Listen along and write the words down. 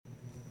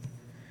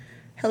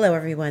Hello,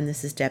 everyone.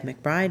 This is Deb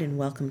McBride, and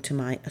welcome to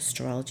my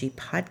astrology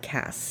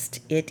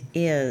podcast. It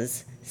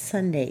is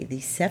Sunday,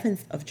 the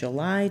 7th of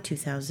July,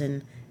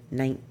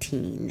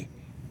 2019,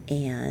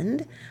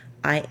 and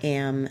I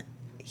am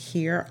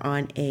here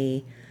on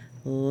a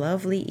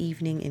lovely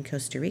evening in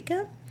Costa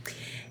Rica,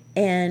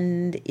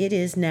 and it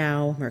is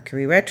now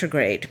Mercury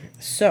retrograde.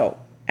 So,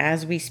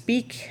 as we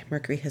speak,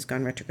 Mercury has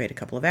gone retrograde a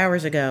couple of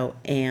hours ago,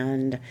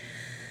 and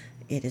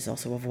it is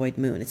also a void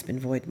moon. It's been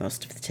void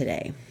most of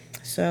today.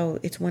 So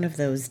it's one of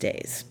those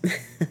days.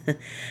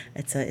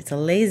 It's a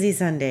lazy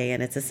Sunday,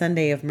 and it's a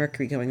Sunday of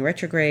Mercury going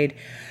retrograde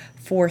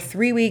for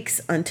 3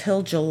 weeks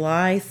until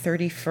July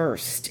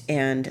 31st.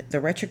 And the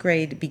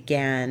retrograde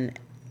began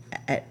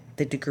at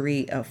the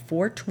degree of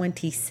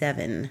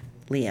 427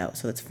 Leo.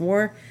 So it's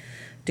 4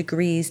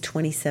 degrees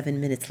 27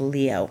 minutes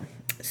Leo.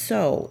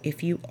 So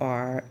if you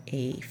are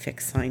a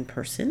fixed sign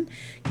person,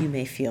 you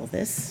may feel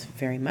this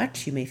very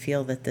much. You may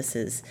feel that this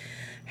is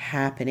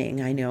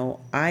happening. I know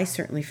I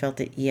certainly felt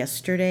it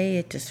yesterday.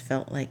 It just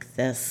felt like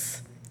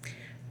this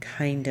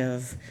kind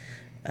of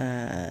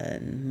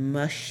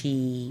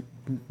mushy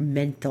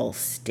mental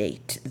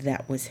state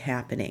that was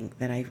happening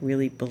that I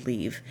really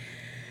believe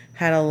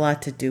had a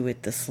lot to do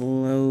with the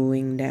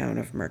slowing down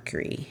of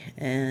Mercury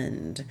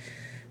and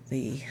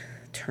the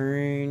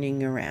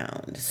turning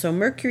around. So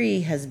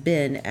Mercury has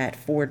been at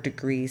 4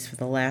 degrees for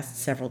the last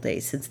several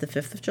days since the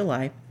 5th of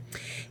July.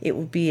 It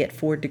will be at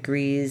 4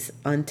 degrees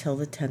until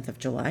the 10th of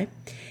July,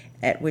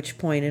 at which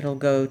point it'll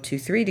go to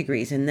 3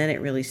 degrees, and then it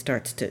really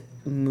starts to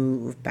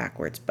move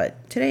backwards.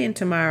 But today and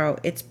tomorrow,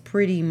 it's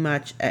pretty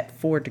much at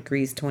 4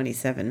 degrees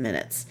 27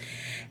 minutes.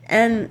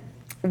 And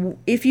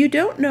if you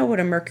don't know what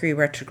a Mercury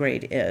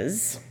retrograde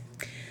is,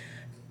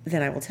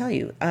 then I will tell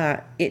you.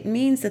 It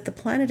means that the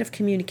planet of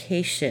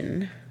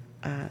communication,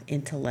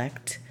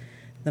 intellect,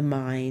 the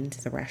mind,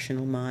 the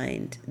rational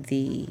mind,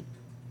 the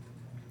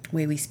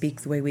way we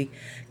speak, the way we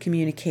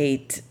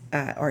communicate,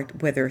 or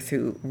whether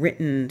through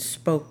written,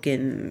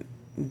 spoken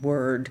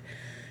word,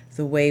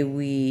 the way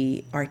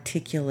we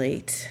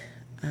articulate.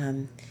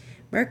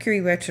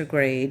 Mercury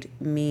retrograde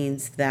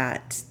means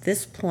that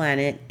this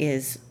planet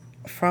is,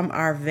 from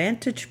our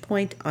vantage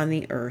point on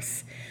the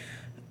Earth,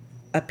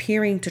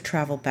 appearing to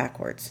travel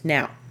backwards.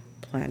 Now,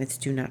 planets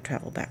do not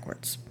travel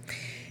backwards.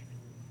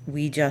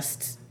 We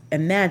just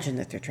imagine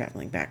that they're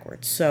traveling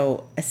backwards.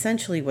 So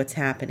essentially what's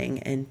happening,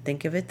 and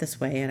think of it this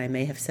way, and I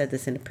may have said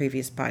this in a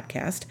previous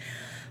podcast,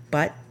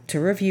 but to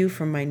review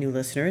for my new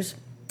listeners,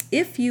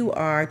 if you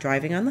are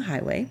driving on the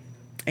highway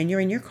and you're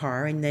in your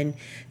car and then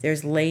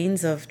there's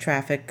lanes of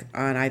traffic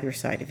on either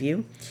side of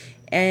you,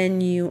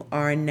 and you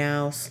are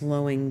now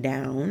slowing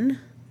down,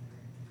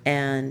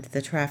 and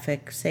the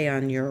traffic, say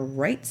on your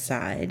right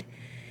side,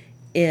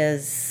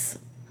 is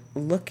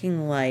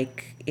looking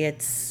like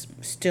it's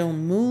still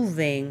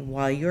moving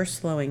while you're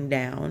slowing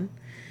down,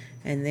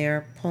 and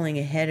they're pulling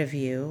ahead of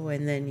you,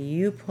 and then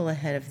you pull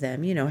ahead of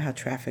them. You know how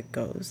traffic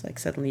goes. Like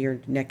suddenly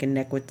you're neck and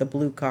neck with the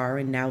blue car,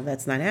 and now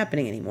that's not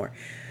happening anymore.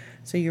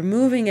 So you're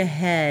moving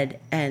ahead,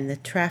 and the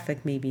traffic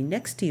maybe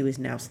next to you is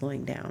now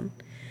slowing down.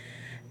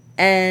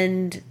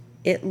 And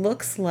it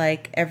looks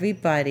like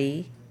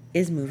everybody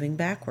is moving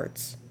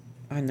backwards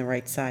on the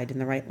right side in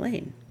the right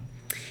lane.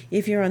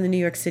 If you're on the New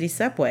York City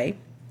subway,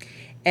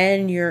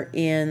 and you're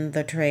in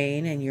the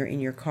train and you're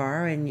in your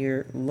car and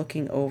you're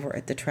looking over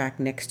at the track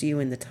next to you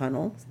in the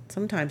tunnel,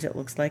 sometimes it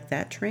looks like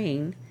that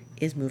train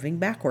is moving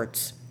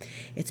backwards.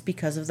 It's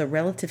because of the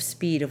relative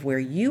speed of where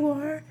you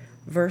are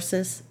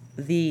versus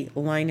the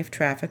line of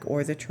traffic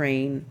or the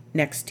train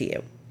next to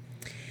you.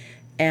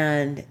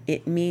 And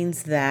it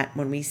means that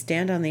when we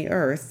stand on the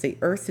Earth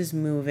is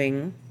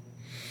moving,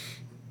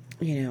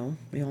 we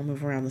all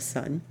move around the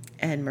sun,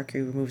 and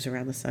Mercury moves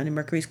around the sun, and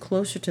Mercury's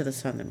closer to the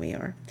sun than we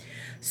are.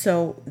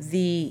 So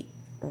the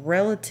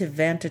relative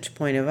vantage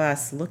point of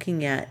us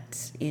looking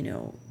at,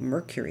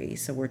 Mercury,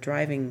 so we're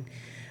driving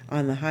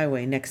on the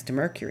highway next to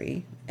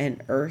Mercury,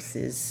 and Earth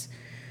is,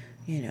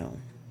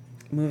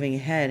 moving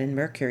ahead, and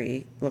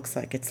Mercury looks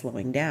like it's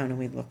slowing down, and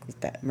we look at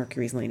that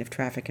Mercury's lane of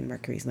traffic, and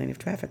Mercury's lane of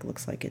traffic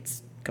looks like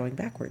it's going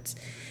backwards.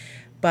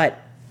 But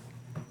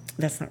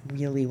that's not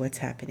really what's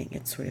happening.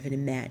 It's sort of an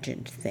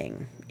imagined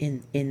thing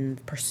in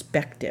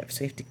perspective.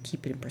 So you have to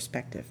keep it in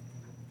perspective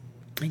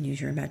and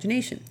use your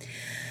imagination.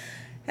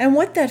 And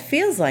what that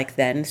feels like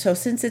then, so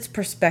since it's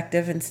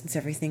perspective and since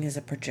everything is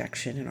a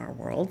projection in our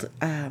world,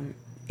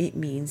 it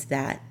means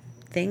that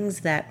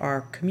things that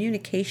are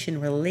communication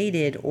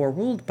related or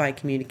ruled by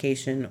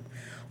communication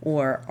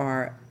or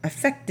are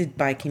affected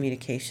by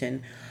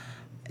communication,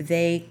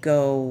 they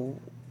go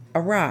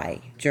awry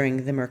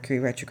during the Mercury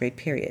retrograde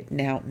period.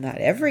 Now, not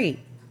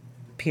every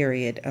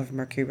period of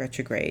Mercury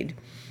retrograde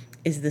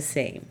is the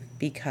same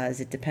because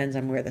it depends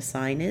on where the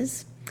sign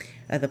is,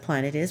 the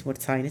planet is,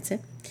 what sign it's in.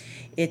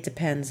 It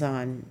depends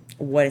on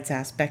what it's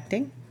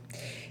aspecting,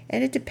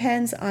 and it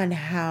depends on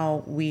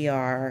how we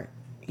are,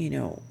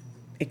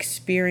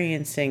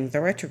 experiencing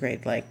the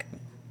retrograde, like,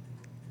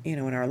 in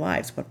our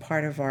lives, what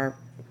part of our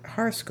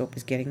horoscope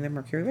is getting the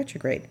Mercury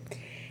retrograde.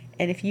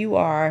 And if you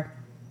are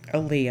a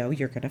Leo,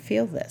 you're going to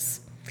feel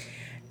this.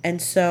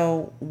 And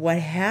so what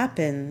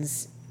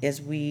happens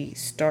is we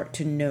start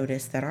to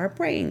notice that our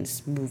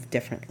brains move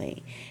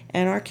differently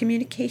and our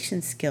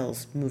communication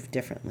skills move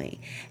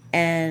differently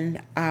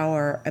and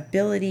our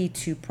ability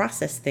to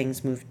process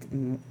things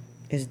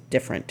is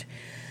different.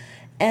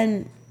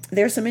 And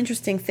there's some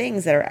interesting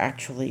things that are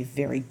actually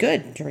very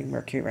good during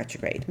Mercury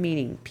retrograde,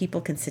 meaning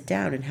people can sit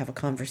down and have a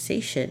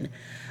conversation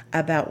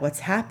about what's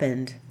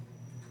happened.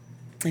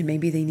 And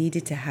maybe they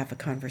needed to have a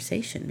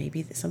conversation.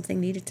 Maybe something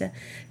needed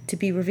to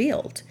be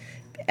revealed.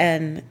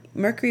 And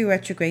Mercury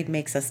retrograde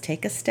makes us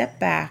take a step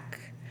back,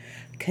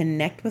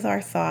 connect with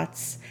our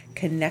thoughts,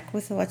 connect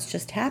with what's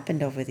just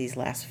happened over these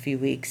last few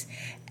weeks,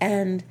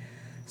 and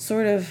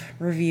sort of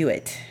review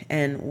it.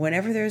 And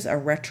whenever there's a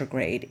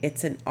retrograde,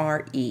 it's an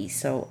RE,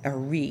 so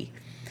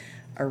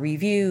a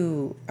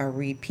review, a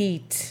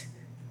repeat,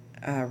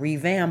 a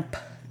revamp.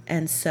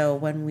 And so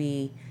when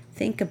we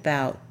think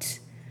about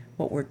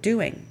what we're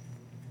doing,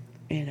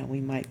 we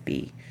might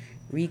be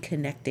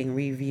reconnecting,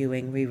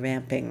 reviewing,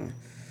 revamping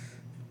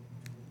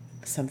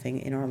something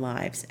in our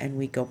lives, and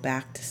we go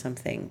back to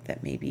something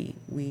that maybe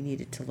we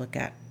needed to look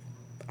at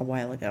a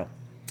while ago.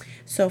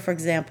 So, for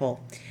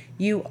example,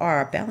 you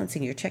are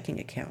balancing your checking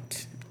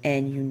account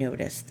and you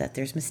notice that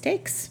there's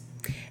mistakes,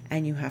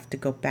 and you have to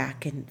go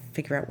back and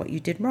figure out what you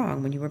did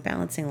wrong when you were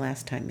balancing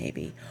last time,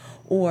 maybe.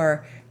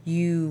 Or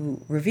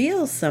you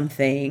reveal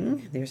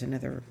something,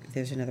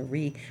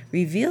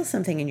 reveal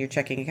something in your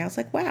checking account. It's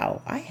like,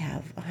 wow, I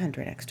have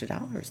 $100 extra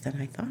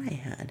than I thought I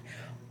had.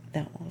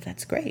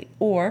 That's great.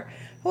 Or,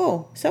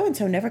 oh,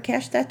 so-and-so never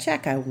cashed that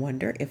check. I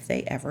wonder if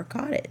they ever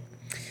got it.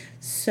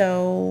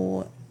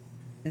 So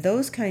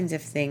those kinds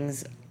of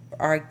things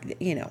are,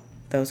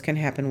 those can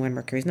happen when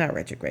Mercury's not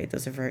retrograde.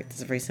 That's a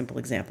very simple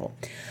example.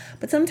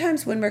 But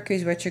sometimes when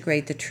Mercury's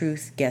retrograde, the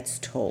truth gets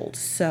told.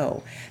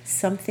 So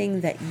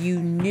something that you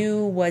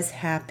knew was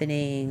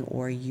happening,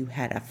 or you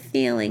had a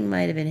feeling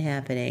might have been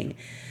happening,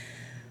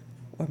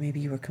 or maybe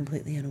you were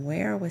completely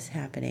unaware was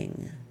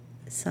happening,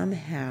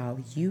 somehow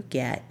you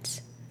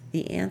get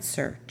the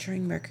answer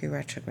during Mercury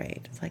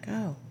retrograde. It's like,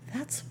 oh,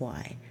 that's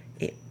why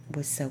it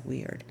was so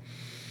weird.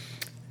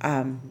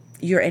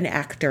 You're an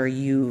actor,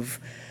 you've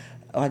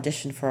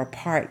auditioned for a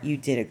part, you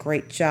did a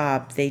great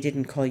job, they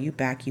didn't call you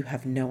back, you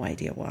have no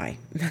idea why.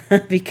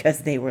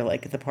 Because they were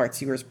like the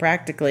parts you were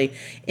practically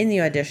in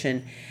the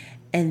audition,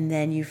 and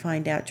then you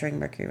find out during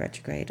Mercury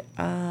retrograde,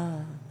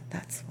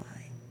 that's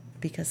why.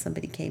 Because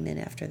somebody came in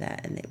after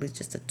that and it was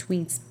just a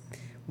tweens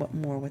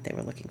what they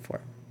were looking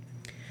for.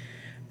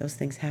 Those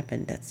things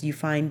happen. That's, you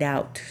find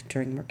out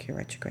during Mercury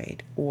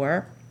retrograde.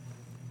 Or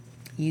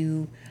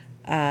you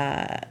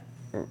have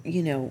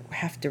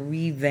to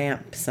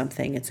revamp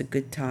something. It's a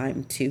good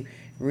time to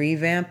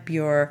revamp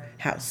your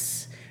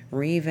house,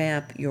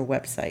 revamp your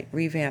website,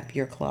 revamp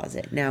your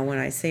closet. Now, when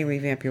I say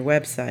revamp your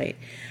website,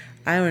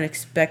 I don't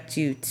expect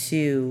you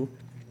to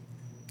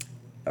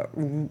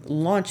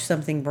launch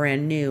something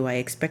brand new. I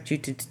expect you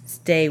to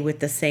stay with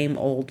the same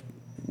old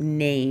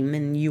name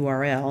and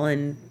URL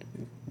and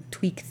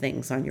tweak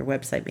things on your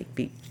website,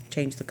 maybe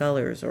change the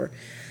colors or,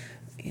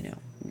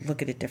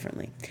 look at it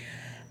differently.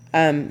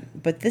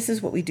 But this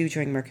is what we do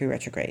during Mercury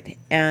retrograde.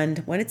 And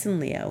when it's in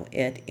Leo,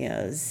 it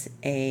is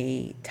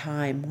a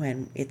time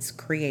when it's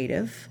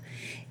creative.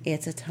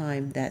 It's a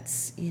time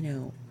that's,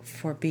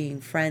 for being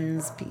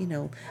friends.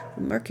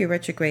 Mercury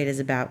retrograde is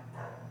about,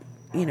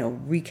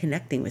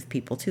 reconnecting with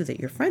people too that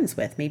you're friends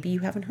with. Maybe you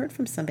haven't heard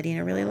from somebody in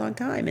a really long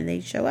time and they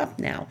show up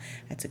now.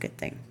 That's a good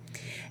thing.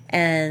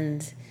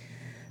 And,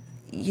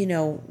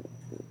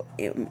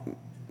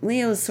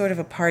 Leo is sort of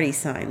a party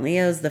sign.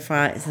 Leo's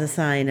the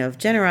sign of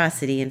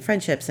generosity and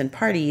friendships and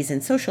parties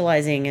and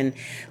socializing. And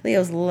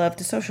Leos love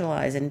to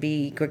socialize and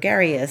be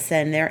gregarious,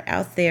 and they're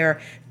out there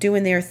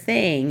doing their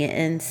thing.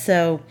 And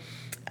so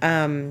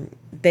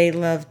they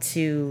love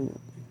to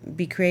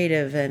be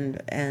creative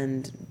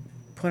and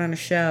put on a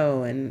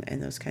show and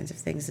those kinds of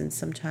things. And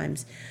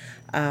sometimes,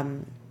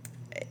 our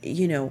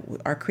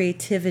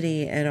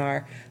creativity and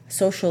our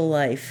social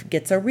life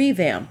gets a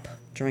revamp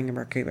during a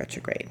Mercury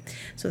retrograde.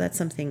 So that's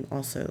something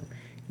also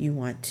you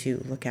want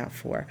to look out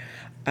for.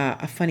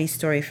 A funny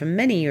story from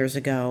many years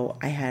ago,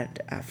 I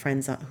had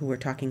friends who were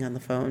talking on the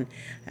phone,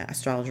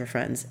 astrologer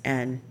friends,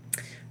 and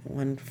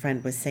one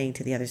friend was saying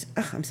to the others,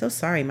 I'm so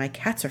sorry, my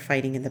cats are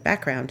fighting in the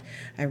background.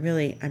 I'm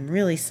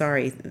really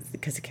sorry,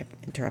 because it kept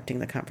interrupting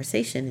the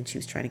conversation, and she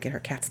was trying to get her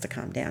cats to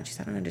calm down. She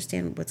said, I don't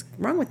understand what's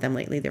wrong with them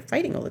lately. They're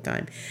fighting all the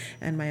time.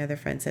 And my other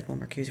friend said, well,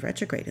 Mercury's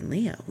retrograde in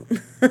Leo.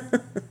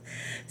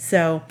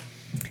 So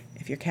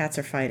if your cats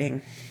are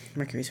fighting,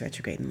 Mercury's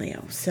retrograde in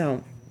Leo.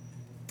 So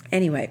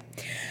anyway,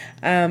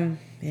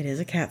 it is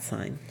a cat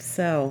sign.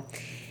 So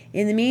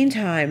in the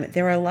meantime,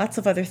 there are lots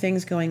of other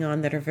things going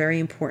on that are very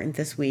important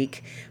this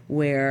week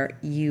where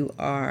you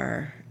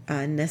are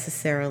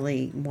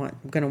necessarily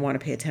going to want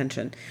to pay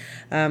attention.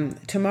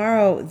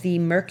 Tomorrow, the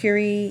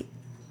Mercury,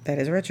 that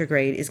is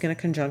retrograde, is going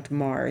to conjunct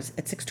Mars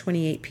at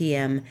 6:28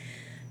 p.m.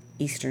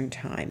 Eastern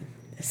Time.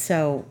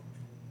 So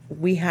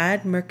we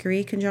had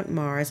Mercury conjunct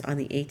Mars on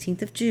the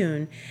 18th of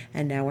June,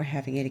 and now we're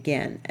having it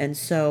again. And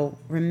so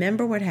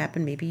remember what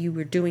happened. Maybe you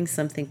were doing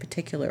something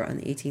particular on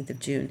the 18th of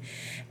June,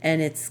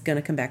 and it's going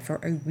to come back for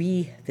a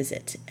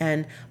revisit.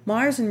 And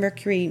Mars and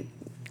Mercury,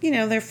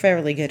 they're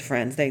fairly good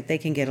friends. They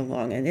can get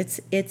along, and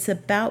it's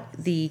about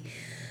the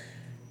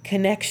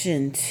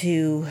connection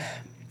to,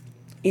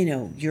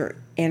 your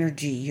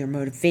energy, your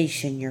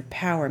motivation, your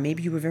power.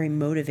 Maybe you were very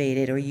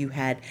motivated, or you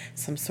had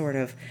some sort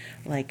of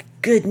like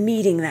good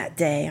meeting that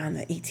day on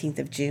the 18th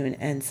of June.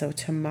 And so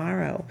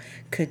tomorrow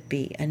could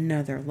be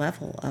another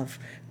level of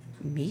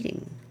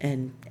meeting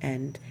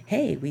and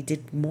hey, we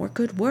did more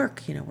good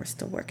work. We're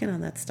still working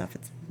on that stuff.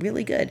 It's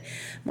really good.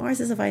 Mars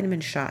is a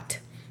vitamin shot.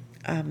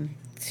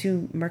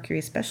 To Mercury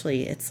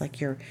especially, it's like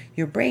your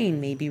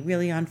brain may be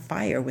really on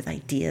fire with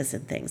ideas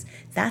and things.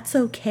 That's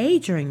okay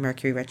during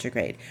Mercury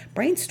retrograde.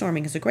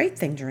 Brainstorming is a great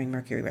thing during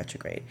Mercury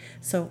retrograde.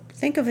 So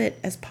think of it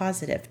as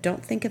positive.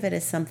 Don't think of it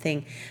as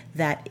something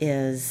that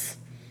is,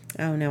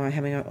 oh no, I'm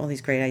having all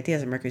these great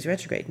ideas in Mercury's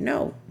retrograde.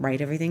 No,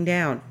 write everything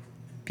down.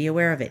 Be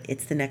aware of it.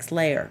 It's the next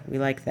layer. We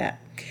like that.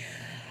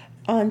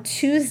 On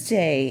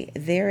Tuesday,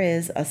 there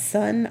is a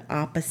sun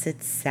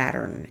opposite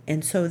Saturn.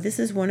 And so this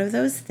is one of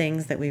those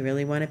things that we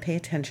really want to pay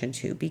attention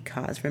to,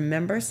 because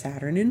remember,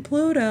 Saturn and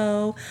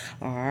Pluto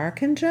are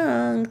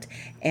conjunct,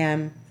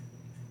 and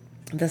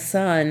the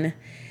sun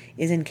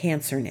is in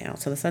Cancer now.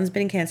 So the sun's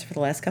been in Cancer for the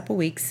last couple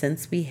weeks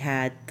since we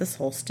had the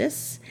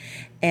solstice.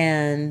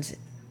 And,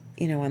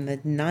 on the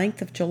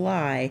 9th of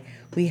July,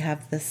 we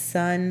have the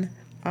sun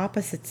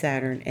opposite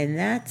Saturn, and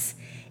that's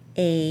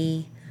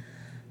a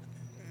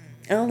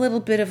little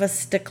bit of a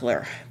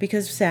stickler,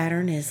 because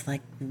Saturn is like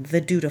the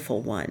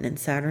dutiful one, and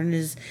Saturn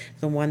is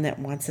the one that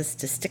wants us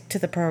to stick to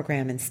the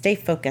program and stay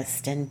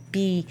focused and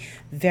be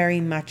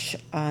very much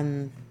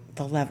on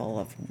the level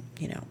of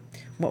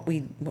what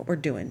we're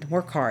doing,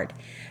 work hard.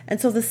 And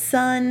so the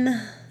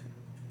sun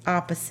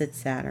opposite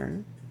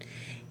Saturn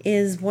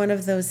is one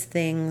of those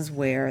things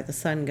where the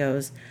sun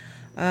goes,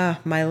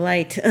 my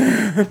light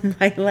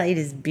my light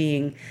is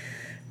being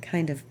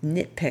kind of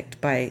nitpicked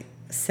by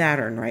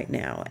Saturn right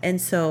now. And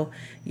so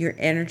your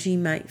energy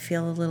might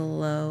feel a little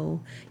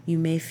low. You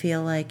may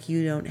feel like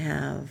you don't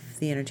have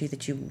the energy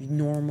that you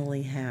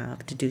normally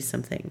have to do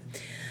something.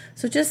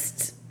 So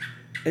just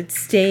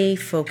stay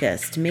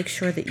focused. Make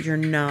sure that you're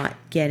not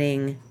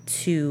getting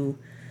too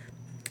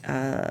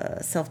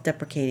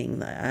self-deprecating,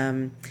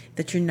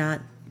 that you're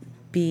not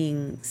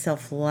being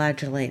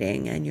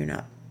self-flagellating, and you're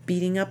not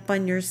beating up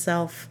on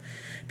yourself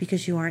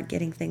because you aren't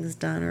getting things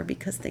done, or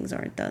because things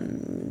aren't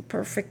done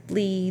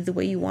perfectly the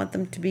way you want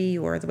them to be,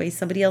 or the way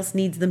somebody else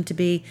needs them to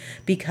be,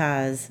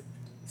 because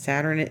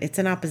Saturn, it's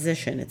an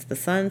opposition. It's the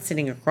sun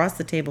sitting across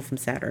the table from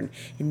Saturn,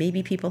 and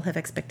maybe people have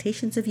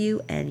expectations of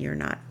you and you're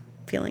not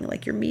feeling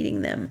like you're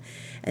meeting them.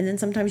 And then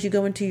sometimes you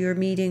go into your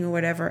meeting or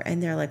whatever,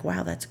 and they're like,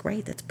 wow, that's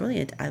great, that's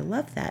brilliant, I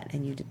love that,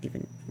 and you didn't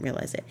even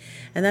realize it.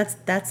 And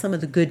that's some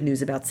of the good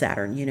news about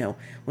Saturn.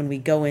 When we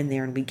go in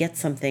there and we get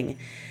something,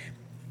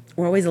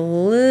 we're always a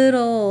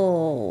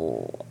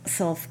little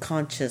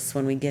self-conscious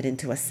when we get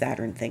into a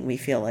Saturn thing. We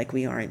feel like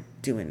we aren't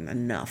doing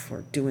enough,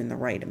 or doing the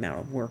right amount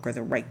of work, or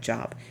the right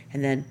job.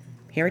 And then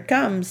here it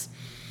comes.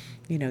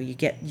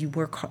 You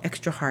work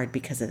extra hard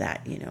because of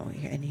that,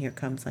 and here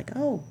comes like,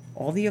 oh,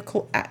 all the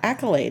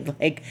accolade,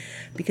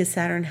 because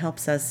Saturn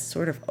helps us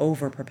sort of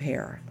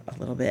over-prepare a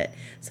little bit.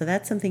 So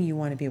that's something you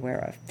want to be aware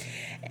of.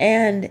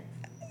 And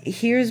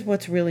here's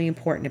what's really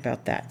important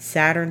about that.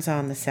 Saturn's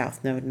on the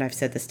south node, and I've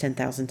said this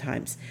 10,000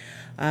 times,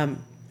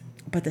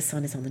 but the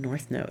sun is on the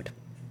north node.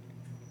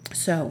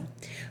 So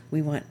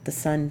we want the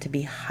sun to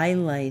be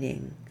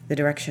highlighting the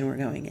direction we're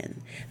going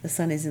in. The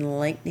sun is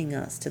enlightening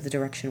us to the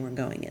direction we're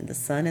going in. The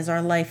sun is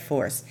our life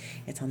force.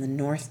 It's on the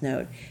north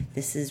node.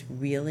 This is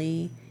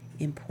really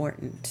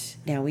important.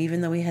 Now, even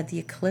though we had the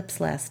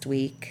eclipse last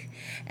week,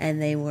 and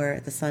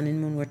the sun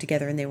and moon were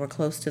together, and they were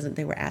close to them,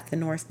 they were at the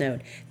north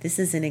node. This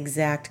is an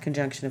exact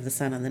conjunction of the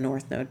sun on the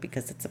north node,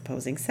 because it's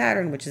opposing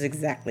Saturn, which is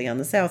exactly on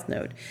the south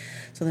node.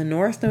 So the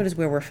north node is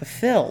where we're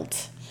fulfilled.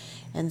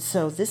 And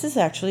so this is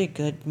actually a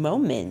good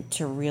moment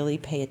to really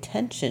pay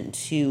attention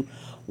to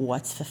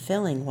what's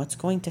fulfilling, what's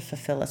going to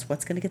fulfill us,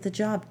 what's going to get the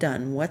job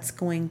done, what's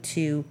going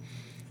to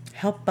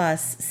help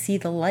us see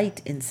the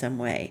light in some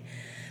way.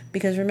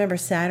 Because remember,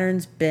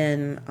 Saturn's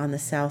been on the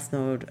south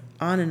node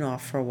on and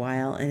off for a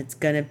while, and it's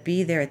going to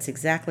be there. It's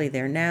exactly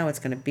there now. It's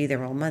going to be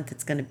there all month.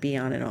 It's going to be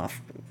on and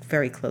off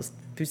very close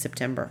through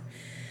September.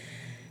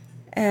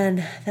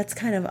 And that's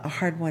kind of a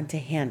hard one to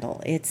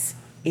handle. It's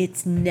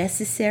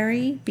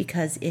necessary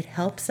because it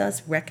helps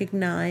us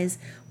recognize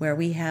where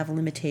we have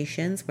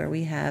limitations, where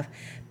we have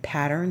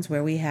patterns,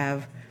 where we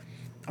have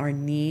our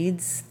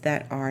needs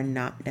that are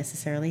not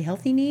necessarily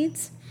healthy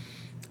needs.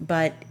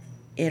 But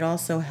it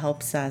also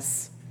helps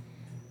us,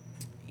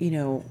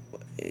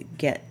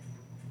 get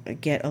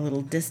a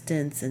little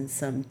distance and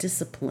some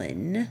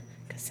discipline,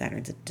 because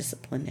Saturn's a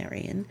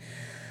disciplinarian.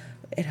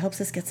 It helps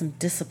us get some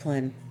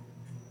discipline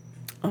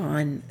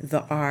on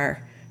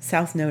our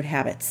south node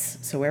habits.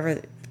 So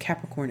wherever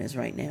Capricorn is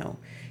right now,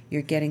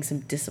 you're getting some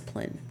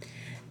discipline,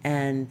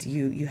 and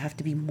you have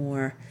to be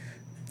more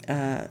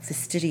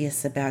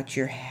fastidious about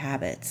your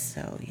habits.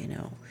 So,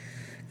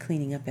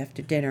 cleaning up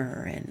after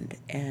dinner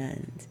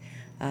and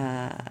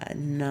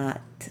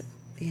not,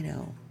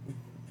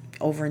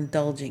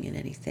 overindulging in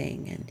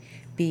anything, and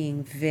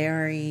being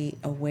very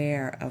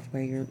aware of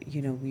where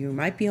you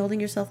might be holding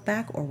yourself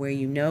back, or where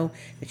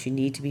that you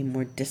need to be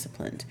more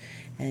disciplined.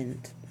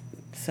 And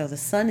so the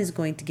sun is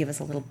going to give us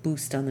a little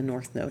boost on the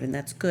north node, and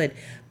that's good.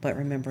 But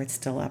remember, it's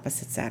still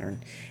opposite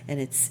Saturn, and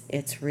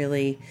it's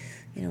really,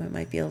 it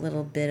might be a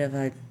little bit of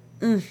a,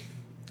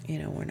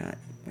 we're not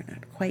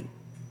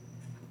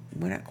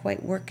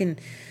quite working,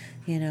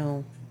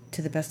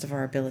 to the best of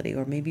our ability,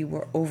 or maybe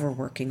we're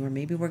overworking, or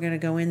maybe we're going to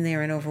go in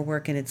there and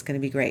overwork, and it's going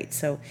to be great.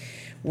 So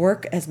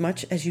work as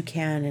much as you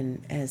can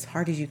and as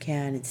hard as you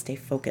can, and stay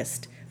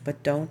focused,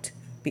 but don't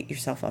beat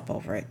yourself up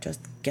over it. Just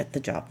get the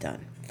job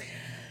done.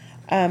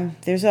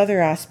 There's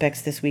other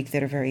aspects this week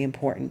that are very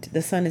important.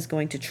 The sun is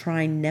going to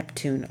trine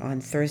Neptune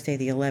on Thursday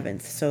the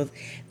 11th. So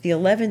the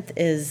 11th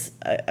is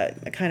a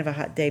kind of a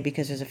hot day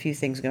because there's a few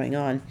things going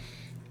on.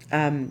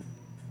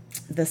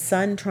 The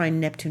sun trine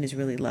Neptune is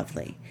really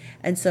lovely.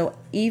 And so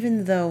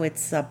even though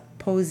it's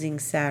opposing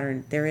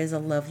Saturn, there is a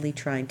lovely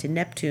trine to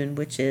Neptune,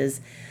 which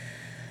is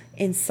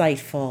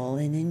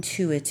insightful and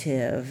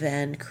intuitive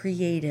and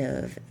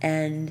creative,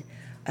 and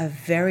a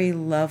very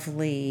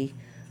lovely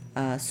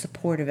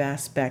supportive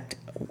aspect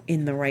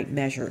in the right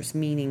measures.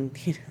 Meaning,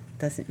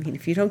 doesn't mean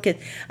if you don't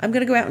I'm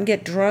going to go out and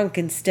get drunk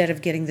instead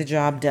of getting the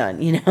job done,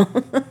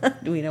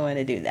 We don't want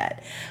to do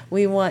that.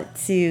 We want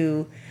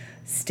to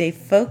stay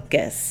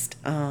focused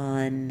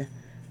on,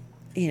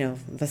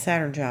 the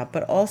Saturn job,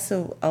 but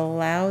also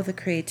allow the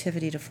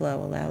creativity to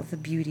flow, allow the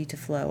beauty to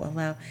flow,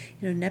 allow,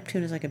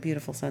 Neptune is like a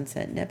beautiful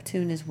sunset.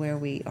 Neptune is where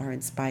we are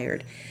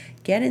inspired.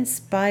 Get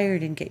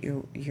inspired and get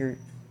your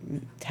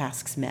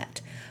tasks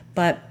met.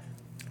 But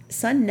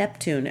Sun,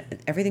 Neptune,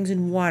 everything's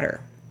in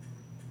water.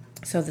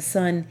 So the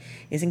sun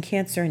is in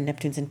Cancer and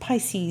Neptune's in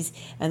Pisces,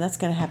 and that's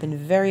going to happen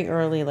very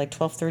early, like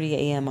 12:30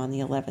 a.m. on the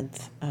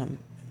 11th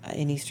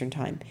in Eastern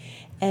time.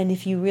 And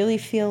if you really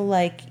feel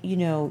like,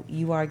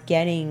 you are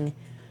getting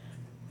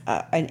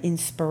an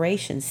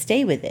inspiration,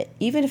 stay with it.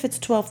 Even if it's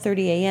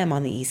 12:30 a.m.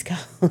 on the East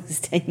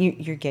Coast and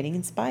you're getting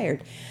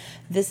inspired.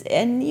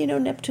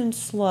 Neptune's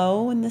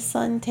slow, and the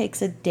sun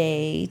takes a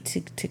day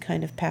to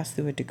kind of pass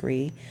through a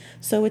degree.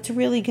 So it's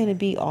really going to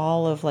be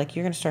all of, like,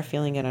 you're going to start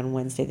feeling it on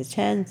Wednesday the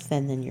 10th,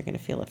 and then you're going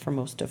to feel it for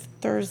most of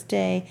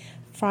Thursday,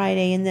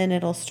 Friday, and then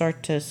it'll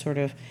start to sort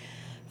of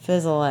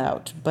fizzle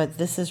out. But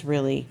this is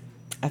really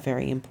a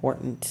very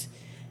important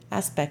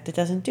aspect. It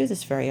doesn't do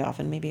this very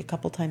often, maybe a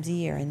couple times a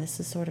year, and this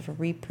is sort of a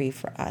reprieve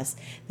for us.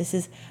 This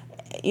is,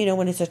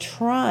 when it's a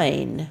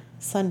trine,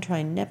 sun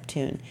trine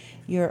Neptune,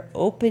 you're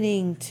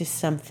opening to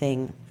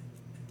something,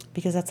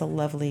 because that's a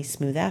lovely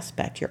smooth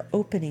aspect. You're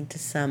opening to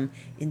some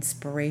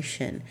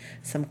inspiration,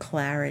 some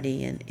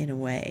clarity in a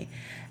way.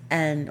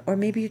 Or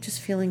maybe you're just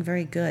feeling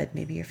very good.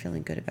 Maybe you're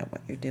feeling good about what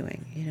you're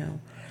doing,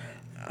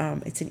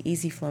 It's an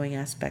easy flowing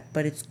aspect,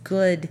 but it's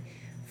good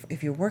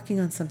if you're working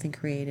on something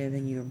creative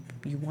and you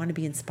want to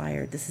be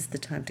inspired. This is the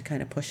time to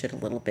kind of push it a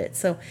little bit.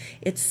 So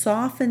it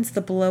softens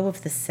the blow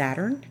of the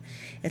Saturn.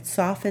 It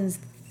softens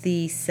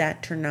the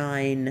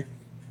Saturnine,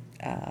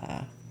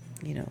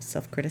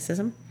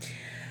 self-criticism.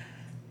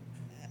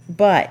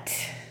 But,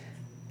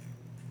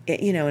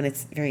 and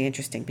it's very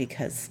interesting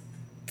because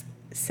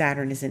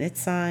Saturn is in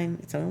its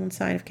own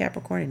sign of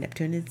Capricorn, and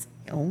Neptune is its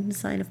own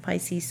sign of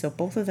Pisces. So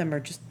both of them are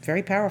just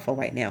very powerful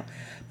right now.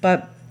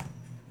 But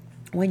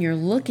when you're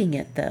looking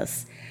at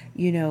this,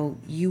 you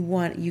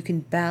can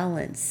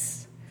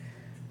balance.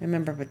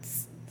 Remember, but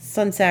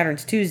Sun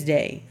Saturn's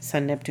Tuesday,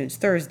 Sun Neptune's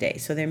Thursday.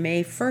 So there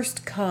may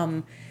first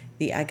come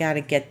I got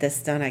to get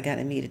this done. I got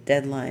to meet a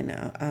deadline.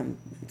 I'm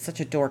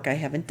such a dork. I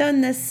haven't done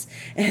this.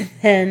 And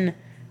then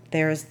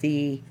there's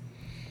the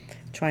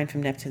trine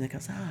from Neptune that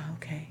goes,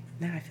 okay,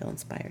 now I feel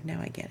inspired.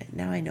 Now I get it.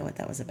 Now I know what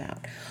that was about.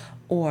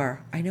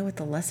 Or I know what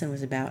the lesson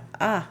was about.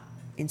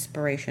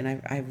 Inspiration.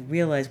 I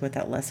realized what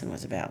that lesson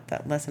was about.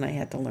 That lesson I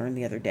had to learn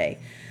the other day.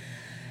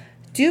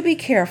 Do be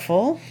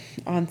careful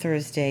on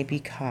Thursday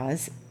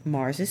because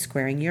Mars is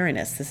squaring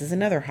Uranus. This is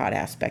another hot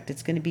aspect.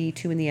 It's going to be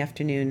 2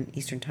 p.m.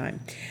 Eastern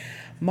time.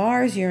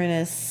 Mars,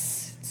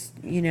 Uranus,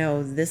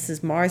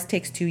 Mars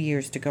takes 2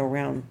 years to go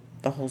around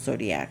the whole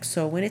zodiac.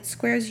 So when it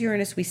squares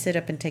Uranus, we sit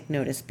up and take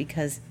notice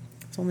because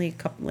it's only a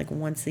couple, like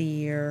once a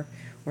year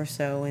or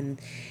so.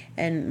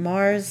 And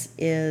Mars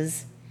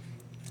is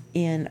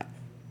in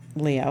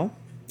Leo,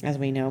 as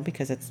we know,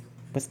 because it's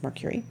with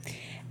Mercury.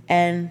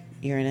 And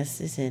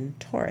Uranus is in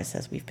Taurus,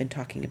 as we've been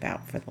talking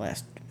about for the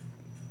last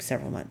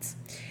several months.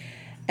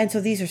 And so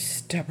these are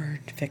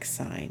stubborn, fixed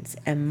signs.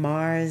 And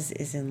Mars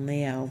is in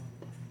Leo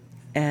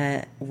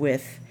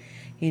with,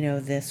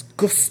 this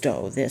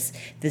gusto, this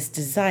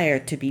desire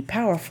to be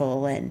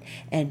powerful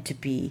and to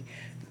be,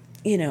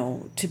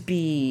 to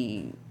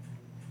be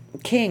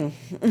king.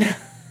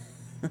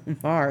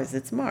 Mars,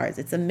 it's Mars.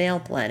 It's a male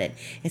planet.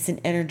 It's an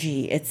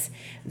energy.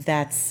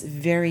 That's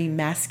very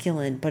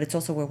masculine, but it's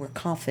also where we're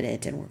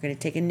confident and we're going to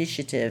take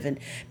initiative and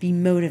be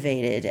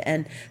motivated.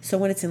 And so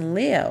when it's in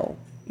Leo,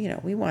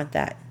 we want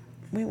that.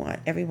 We want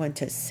everyone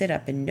to sit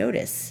up and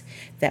notice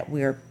that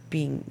we're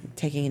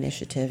taking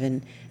initiative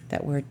and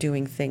that we're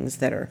doing things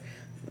that are,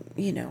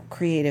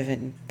 creative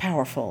and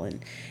powerful,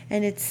 and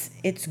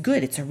it's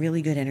good. It's a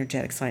really good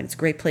energetic sign. It's a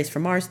great place for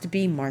Mars to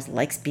be. Mars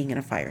likes being in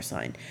a fire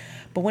sign.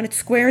 But when it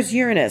squares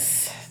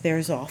Uranus,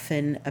 there's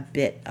often a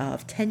bit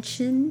of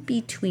tension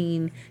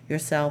between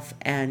yourself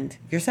and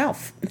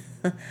yourself.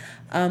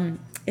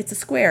 It's a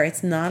square.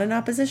 It's not an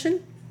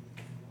opposition.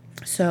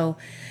 So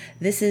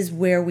this is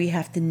where we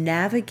have to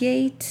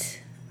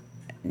navigate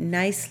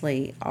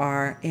nicely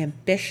our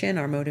ambition,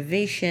 our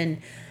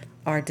motivation,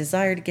 our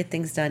desire to get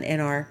things done,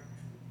 and our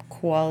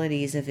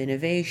qualities of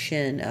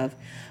innovation,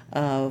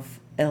 of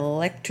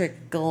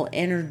electrical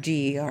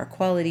energy, our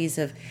qualities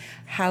of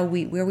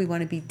where we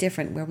want to be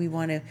different, where we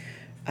want to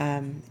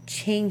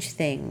change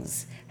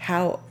things,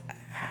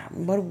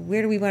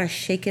 where do we want to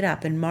shake it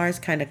up. And Mars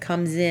kind of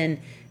comes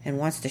in and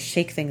wants to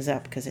shake things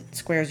up because it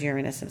squares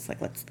Uranus, and it's like,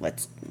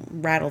 let's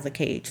rattle the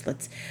cage,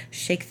 let's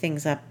shake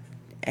things up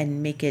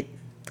and make it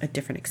a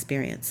different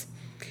experience.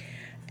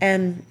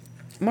 And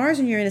Mars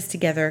and Uranus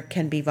together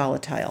can be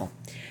volatile.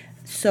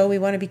 So we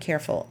want to be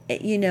careful.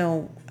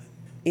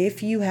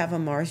 If you have a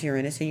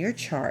Mars-Uranus in your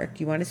chart,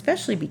 you want to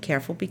especially be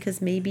careful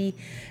because maybe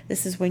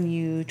this is when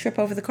you trip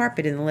over the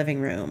carpet in the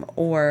living room,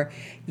 or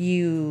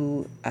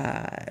you,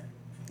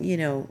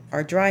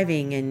 are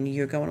driving and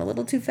you're going a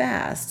little too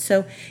fast.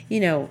 So,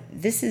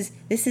 this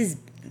is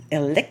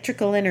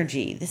electrical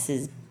energy. This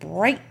is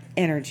bright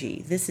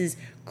energy. This is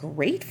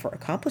great for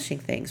accomplishing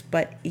things,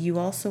 but you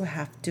also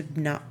have to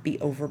not be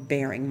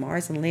overbearing.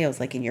 Mars and Leo is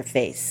like in your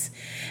face.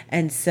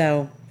 And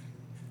so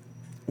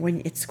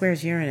when it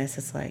squares Uranus,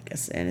 it's like,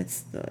 and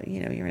it's,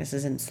 Uranus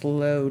is in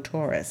slow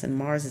Taurus and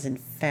Mars is in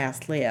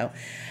fast Leo.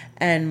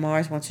 And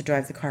Mars wants to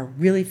drive the car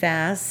really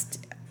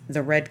fast,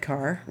 the red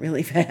car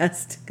really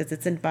fast, because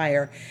it's in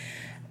fire.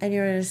 And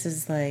Uranus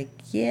is like,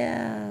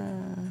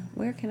 yeah,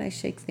 where can I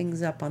shake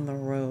things up on the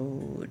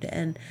road?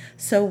 And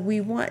so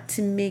we want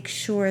to make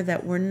sure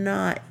that we're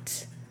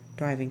not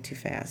driving too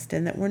fast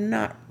and that we're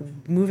not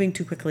moving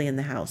too quickly in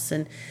the house.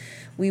 And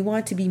we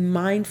want to be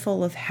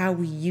mindful of how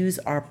we use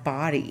our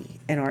body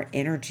and our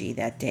energy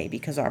that day,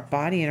 because our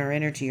body and our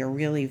energy are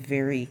really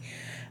very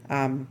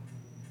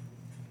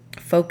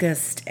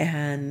focused.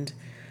 And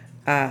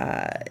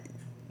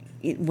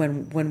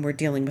when we're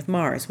dealing with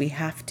Mars, we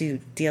have to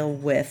deal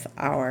with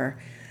our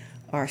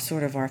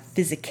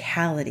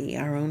physicality,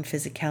 our own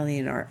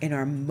physicality, and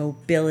our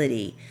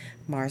mobility.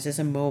 Mars is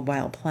a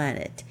mobile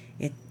planet.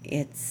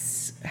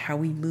 It's how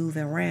we move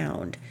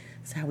around.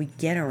 It's how we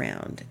get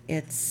around.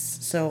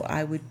 So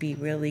I would be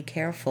really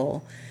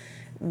careful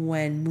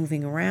when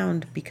moving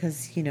around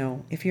because,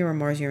 if you're a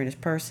Mars-Uranus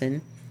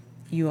person,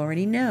 you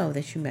already know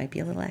that you might be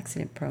a little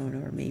accident prone,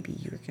 or maybe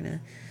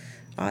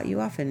you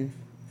often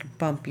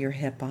bump your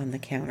hip on the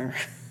counter,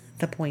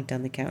 the point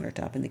on the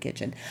countertop in the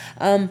kitchen.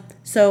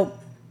 So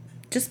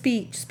just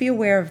be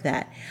aware of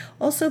that.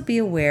 Also be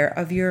aware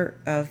of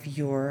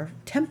your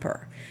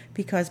temper,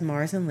 because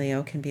Mars and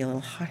Leo can be a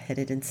little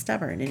hot-headed and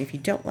stubborn. And if you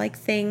don't like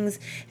things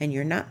and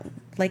you're not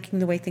liking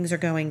the way things are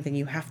going, then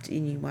you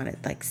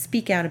want to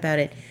speak out about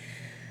it.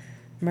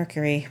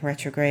 Mercury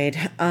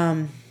retrograde.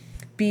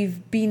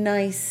 Be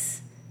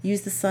nice.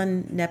 Use the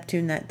Sun,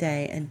 Neptune that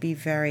day and be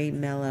very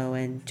mellow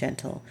and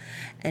gentle,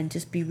 and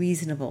just be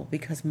reasonable,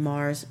 because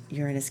Mars,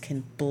 Uranus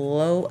can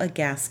blow a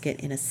gasket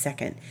in a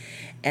second,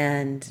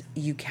 and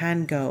you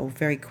can go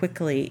very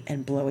quickly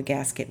and blow a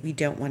gasket. We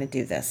don't want to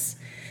do this.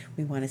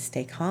 We want to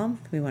stay calm.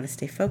 We want to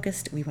stay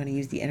focused. We want to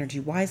use the energy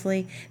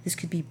wisely. This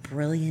could be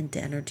brilliant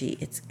energy.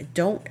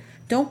 Don't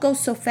go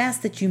so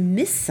fast that you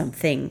miss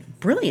something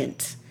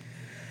brilliant.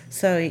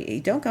 So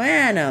you don't go,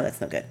 no,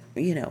 that's no good.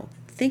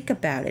 Think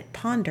about it,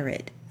 ponder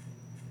it,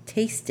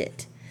 taste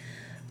it,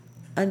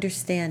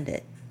 understand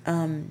it.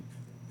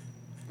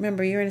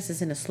 Remember, Uranus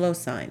is in a slow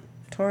sign.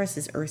 Taurus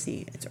is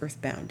earthy. It's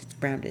earthbound. It's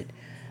grounded.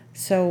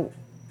 So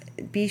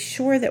be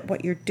sure that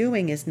what you're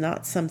doing is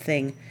not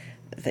something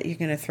that you're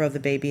going to throw the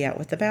baby out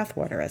with the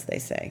bathwater, as they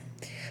say.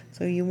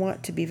 So you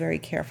want to be very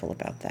careful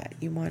about that.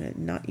 You want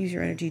to not use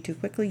your energy too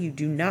quickly. You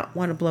do not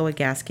want to blow a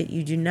gasket.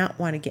 You do not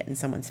want to get in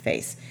someone's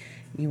face.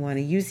 You want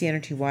to use the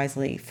energy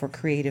wisely for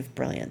creative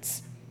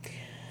brilliance.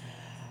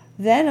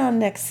 Then on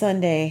next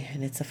Sunday,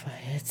 and it's a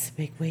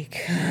big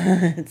week.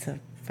 It's a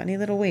funny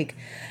little week.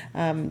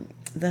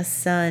 The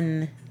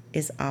Sun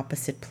is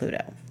opposite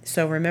Pluto.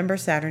 So remember,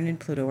 Saturn and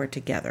Pluto are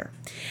together.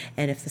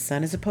 And if the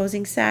Sun is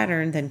opposing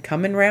Saturn, then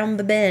coming round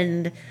the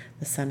bend,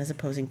 the Sun is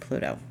opposing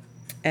Pluto.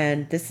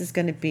 And this is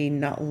going to be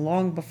not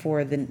long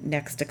before the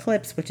next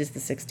eclipse, which is the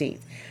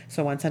 16th.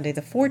 So on Sunday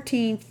the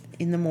 14th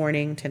in the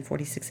morning,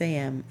 10:46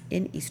 a.m.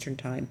 in Eastern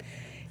Time,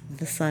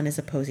 the Sun is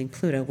opposing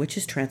Pluto, which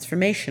is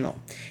transformational,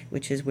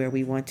 which is where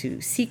we want to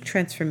seek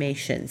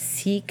transformation,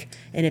 seek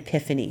an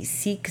epiphany,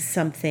 seek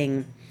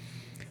something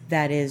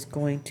that is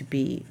going to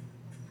be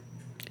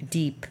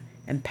deep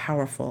and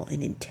powerful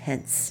and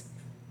intense.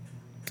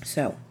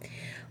 So,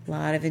 a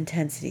lot of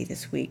intensity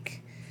this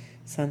week.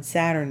 Sun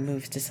Saturn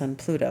moves to Sun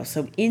Pluto.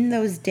 So in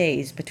those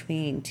days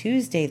between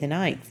Tuesday the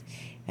 9th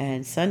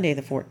and Sunday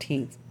the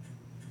 14th,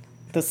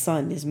 the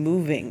Sun is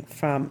moving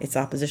from its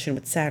opposition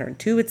with Saturn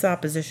to its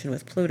opposition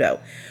with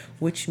Pluto,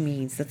 which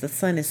means that the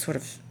Sun is sort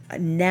of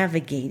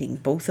navigating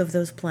both of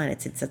those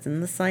planets. It's in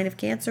the sign of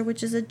Cancer,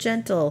 which is a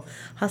gentle,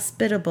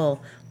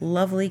 hospitable,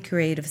 lovely,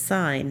 creative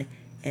sign.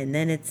 And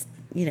then it's,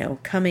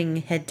 coming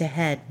head to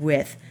head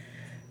with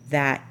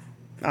that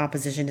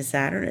opposition to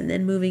Saturn and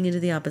then moving into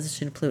the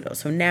opposition to Pluto.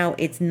 So now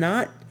it's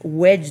not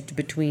wedged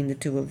between the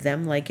two of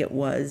them like it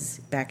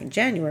was back in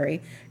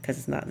January, because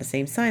it's not in the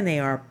same sign they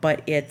are,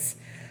 but it's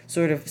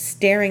sort of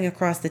staring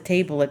across the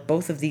table at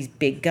both of these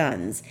big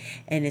guns,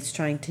 and it's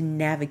trying to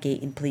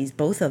navigate and please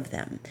both of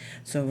them.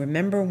 So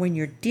remember, when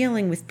you're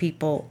dealing with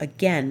people,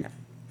 again,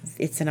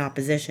 it's an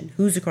opposition.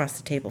 Who's across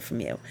the table from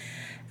you?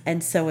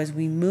 And so as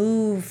we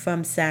move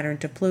from Saturn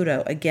to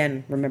Pluto,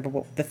 again, remember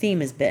what the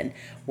theme has been,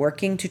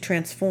 working to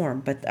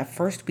transform. But at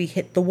first we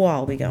hit the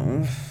wall. We go,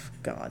 oh,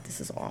 God,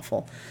 this is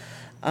awful.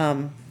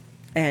 And,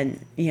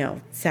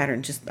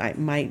 Saturn just,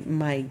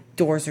 my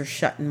doors are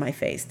shut in my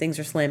face. Things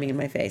are slamming in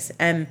my face.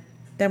 And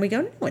then we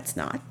go, no, it's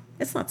not.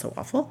 It's not so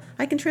awful.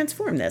 I can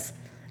transform this.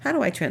 How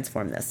do I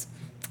transform this?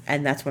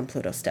 And that's when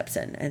Pluto steps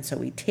in. And so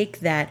we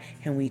take that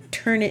and we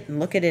turn it and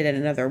look at it in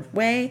another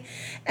way.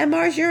 And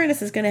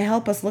Mars-Uranus is going to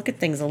help us look at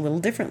things a little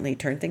differently,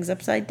 turn things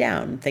upside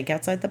down, think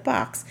outside the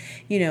box,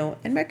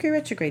 and Mercury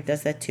retrograde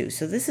does that too.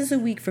 So this is a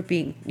week for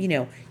being,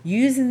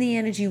 using the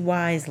energy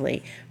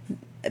wisely.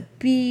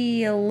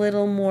 Be a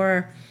little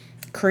more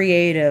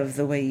creative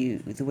the way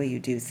you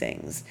do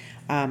things.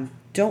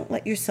 Don't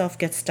let yourself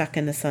get stuck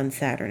in the Sun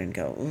Saturn and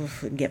go,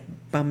 oof, and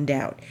get bummed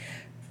out.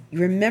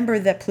 Remember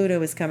that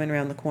Pluto is coming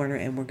around the corner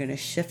and we're going to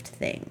shift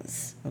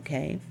things,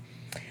 okay?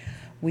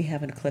 We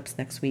have an eclipse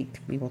next week.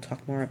 We will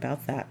talk more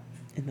about that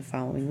in the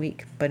following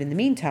week. But in the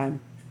meantime,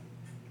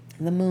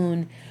 the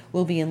moon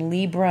will be in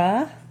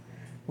Libra.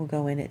 We'll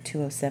go in at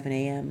 2:07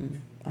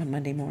 a.m. on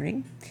Monday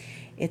morning.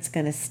 It's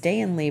going to stay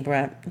in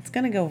Libra. It's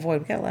going to go void.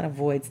 We've got a lot of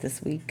voids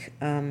this week.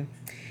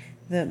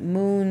 The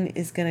moon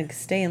is going to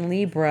stay in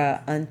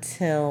Libra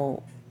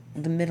until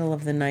the middle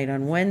of the night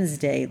on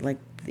Wednesday, like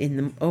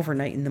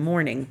overnight in the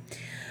morning,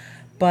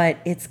 but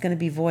it's going to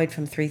be void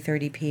from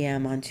 3:30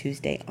 p.m. on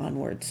Tuesday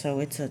onward.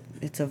 So it's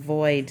a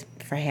void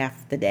for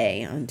half the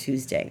day on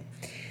Tuesday.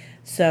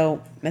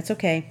 So that's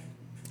okay.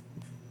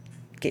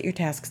 Get your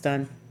tasks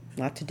done.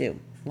 Lots to do.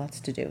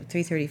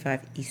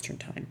 3:35 Eastern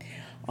time.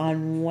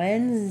 On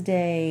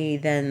Wednesday,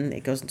 then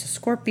it goes into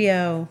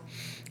Scorpio,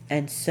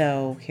 and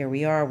so here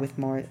we are with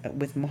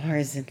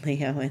Mars in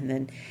Leo, and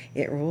then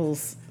it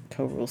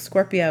co-rules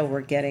Scorpio.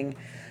 We're getting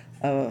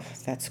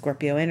that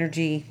Scorpio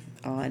energy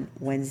on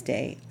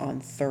Wednesday,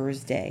 on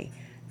Thursday.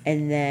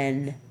 And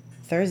then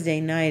Thursday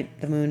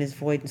night, the moon is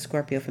void in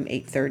Scorpio from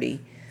 8:30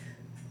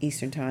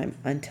 Eastern time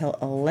until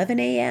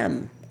 11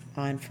 a.m.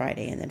 on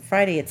Friday. And then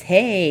Friday, it's,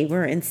 hey,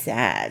 we're in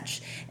Sag.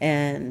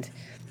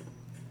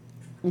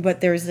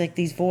 But there's like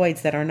these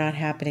voids that are not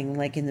happening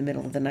like in the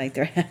middle of the night.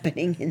 They're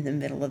happening in the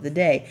middle of the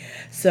day.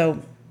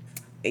 So,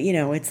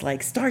 it's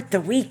like, start the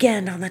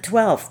weekend on the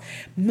 12th.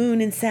 Moon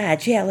in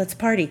Sag. Yeah, let's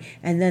party.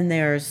 And then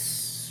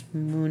there's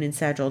moon in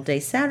Sag all day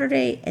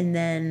Saturday. And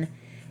then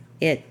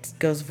it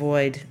goes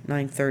void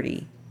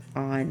 9:30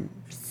 on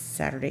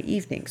Saturday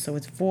evening. So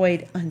it's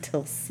void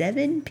until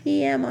 7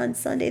 p.m. on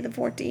Sunday the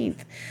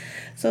 14th.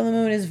 So the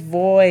moon is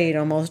void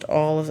almost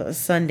all of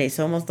Sunday.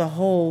 So almost the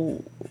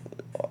whole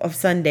of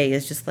Sunday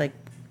is just like,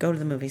 go to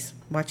the movies,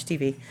 watch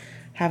TV,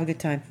 have a good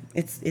time.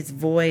 It's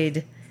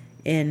void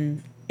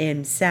in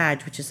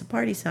Sag, which is a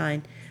party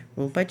sign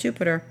ruled by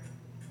Jupiter,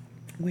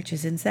 which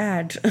is in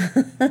Sag.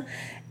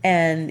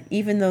 And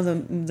even though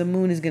the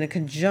moon is going to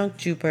conjunct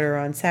Jupiter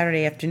on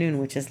Saturday afternoon,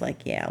 which is like,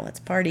 yeah, let's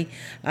party.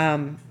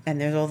 And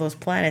there's all those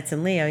planets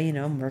in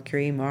Leo,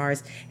 Mercury,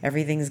 Mars,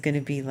 everything's going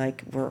to be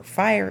like, we're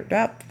fired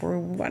up, we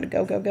want to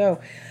go.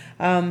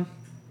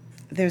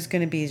 There's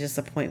going to be just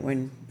a point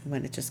when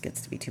it just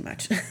gets to be too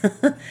much.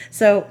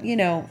 So,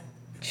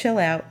 chill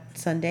out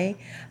Sunday.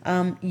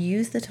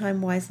 Use the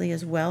time wisely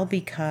as well,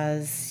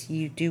 because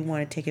you do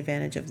want to take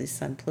advantage of the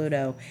Sun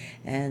Pluto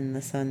and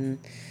the Sun,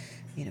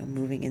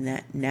 moving in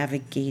that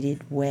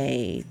navigated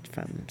way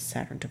from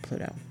Saturn to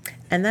Pluto.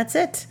 And that's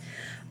it.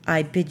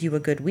 I bid you a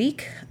good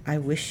week. I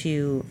wish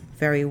you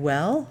very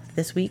well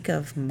this week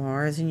of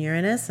Mars and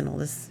Uranus and all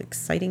this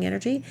exciting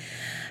energy.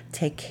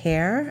 Take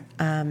care.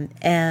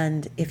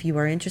 And if you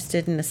are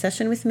interested in a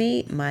session with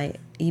me, my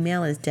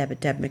email is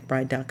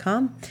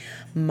deb@debmcbride.com.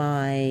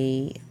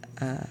 My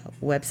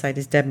website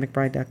is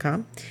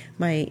debmcbride.com.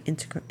 My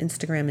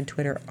Instagram and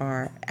Twitter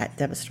are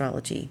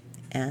 @debastrology.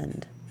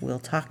 And we'll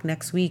talk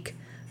next week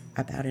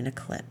about an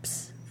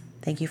eclipse.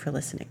 Thank you for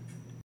listening.